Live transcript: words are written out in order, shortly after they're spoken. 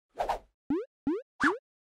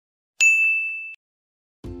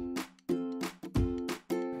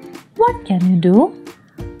What can you do?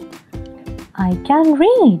 I can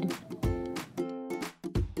read.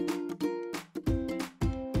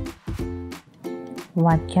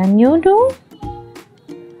 What can you do?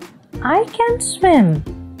 I can swim.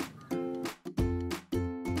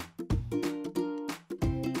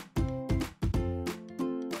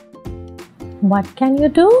 What can you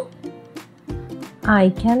do? I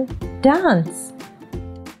can dance.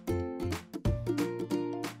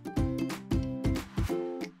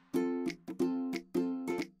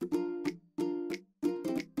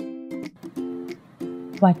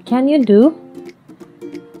 What can you do?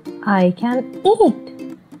 I can eat.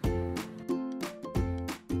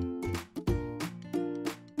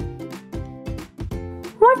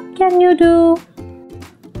 What can you do?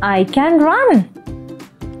 I can run.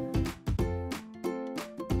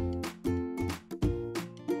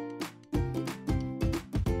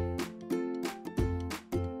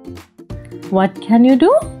 What can you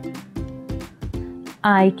do?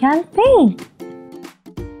 I can paint.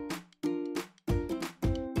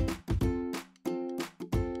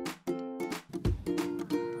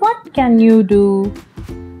 What can you do?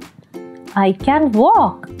 I can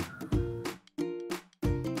walk.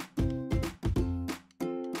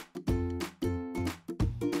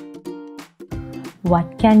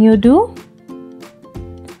 What can you do?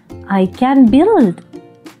 I can build.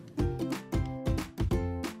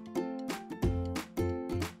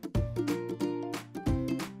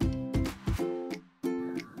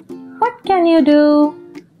 What can you do?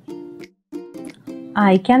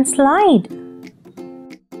 I can slide.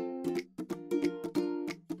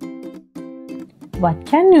 What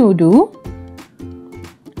can you do?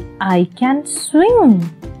 I can swing.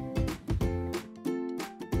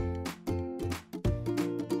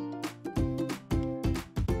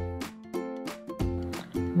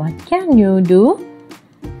 What can you do?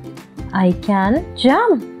 I can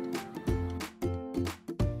jump.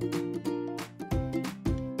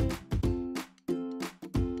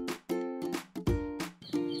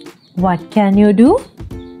 What can you do?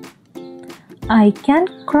 I can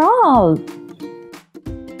crawl.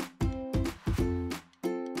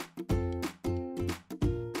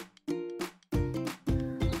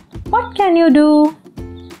 What can you do?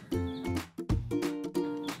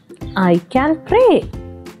 I can pray.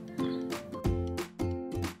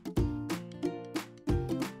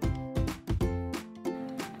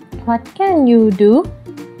 What can you do?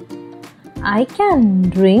 I can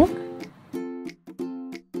drink.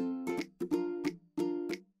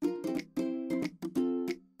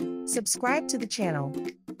 Subscribe to the channel.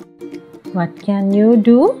 What can you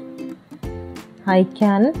do? I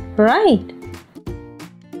can write.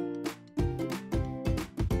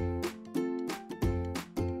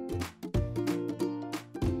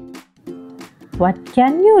 What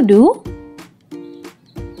can you do?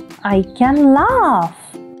 I can laugh.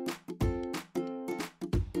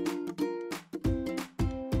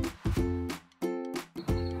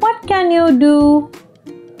 What can you do?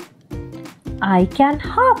 I can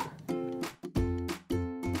hop.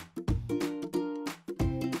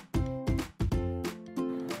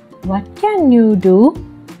 What can you do?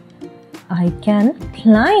 I can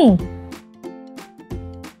climb.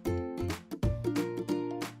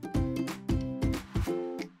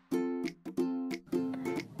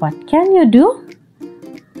 What can you do?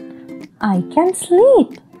 I can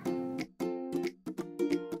sleep.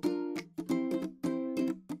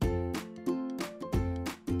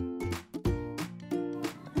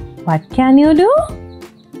 What can you do?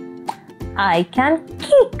 I can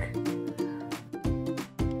kick.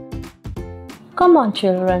 Come on,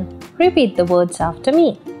 children, repeat the words after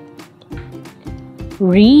me.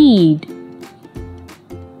 Read,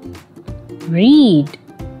 read,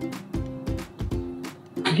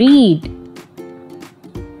 read.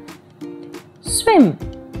 Swim,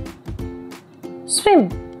 swim,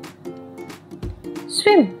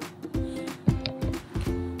 swim.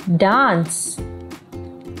 Dance,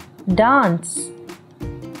 dance,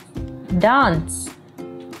 dance.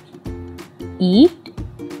 Eat,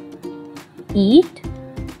 eat,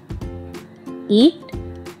 eat.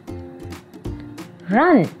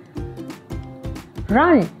 Run,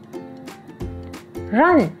 run,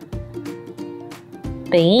 run.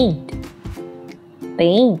 Paint,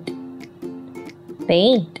 paint,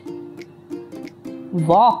 paint.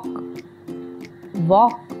 Walk,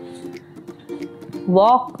 walk,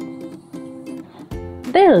 walk.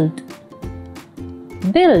 Build,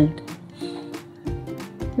 build,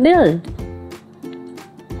 build.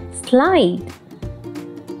 Slide,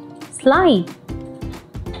 slide,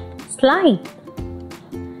 slide.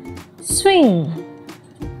 Swing,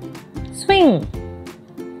 swing,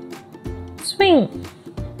 swing.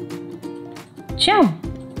 Jump,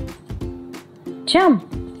 jump,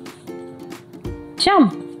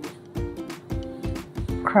 jump.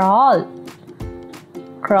 Crawl,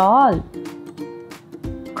 crawl,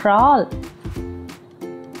 crawl.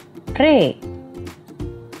 Pray,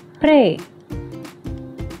 pray,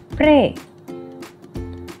 pray.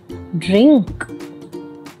 Drink,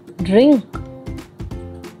 drink,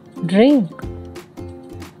 drink.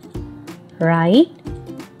 Write,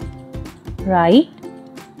 write,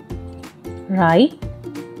 write.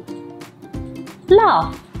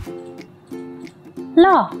 Laugh,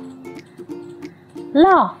 laugh,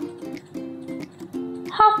 laugh.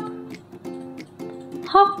 Hop,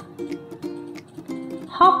 hop,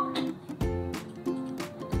 hop.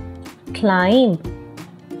 Climb,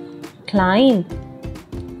 climb,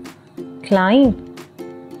 climb.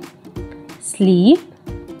 Sleep,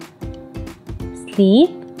 sleep,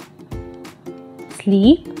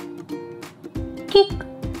 sleep. Kick,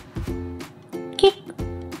 kick,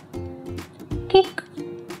 kick.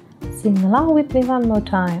 Sing along with me one more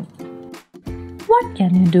time. What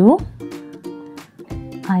can you do?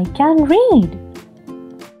 I can read.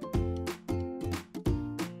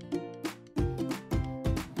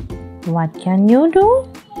 What can you do?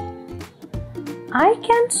 I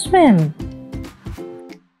can swim.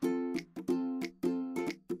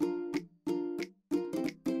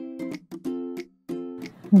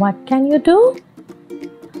 What can you do?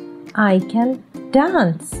 I can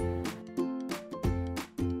dance.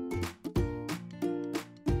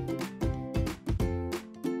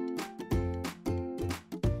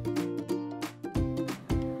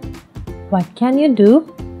 What can you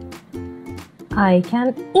do? I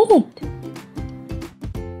can eat.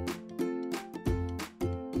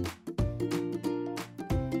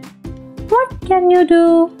 What can you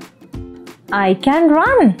do? I can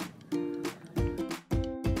run.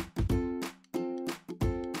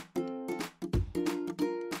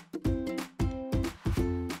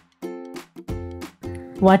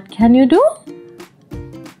 What can you do?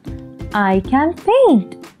 I can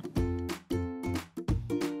paint.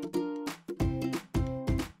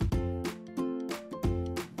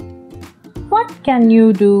 What can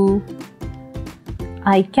you do?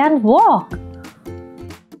 I can walk.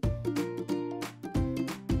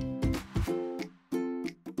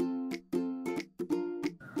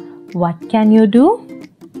 What can you do?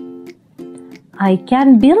 I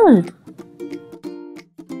can build.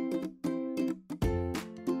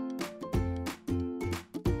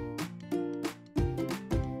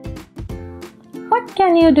 What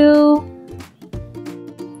can you do?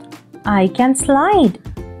 I can slide.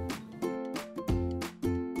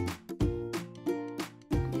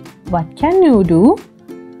 What can you do?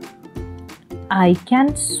 I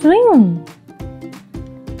can swing.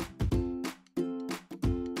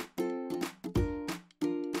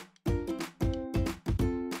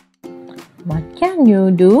 What can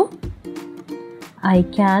you do? I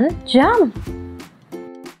can jump.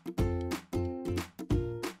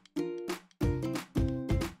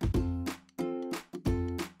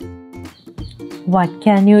 What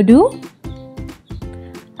can you do?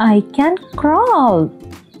 I can crawl.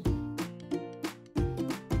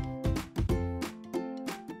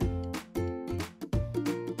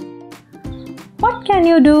 What can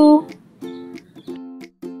you do?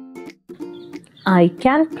 I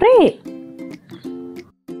can pray.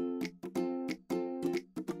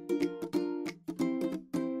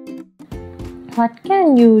 What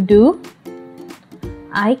can you do?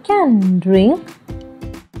 I can drink.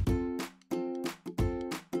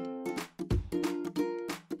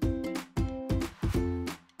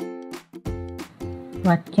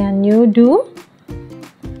 What can you do?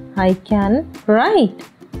 I can write.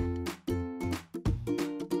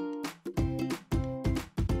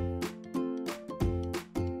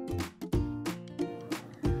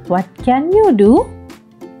 What can you do?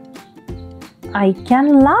 I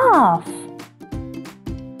can laugh.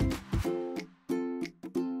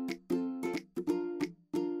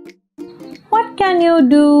 What can you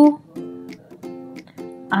do?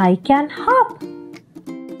 I can hop.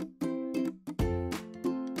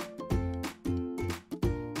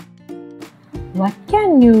 What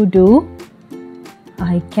can you do?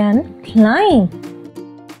 I can climb.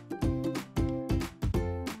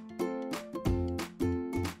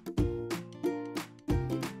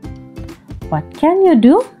 What can you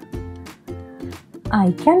do?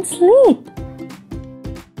 I can sleep.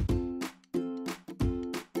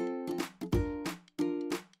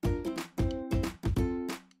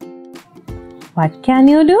 What can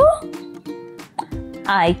you do?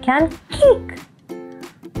 I can kick.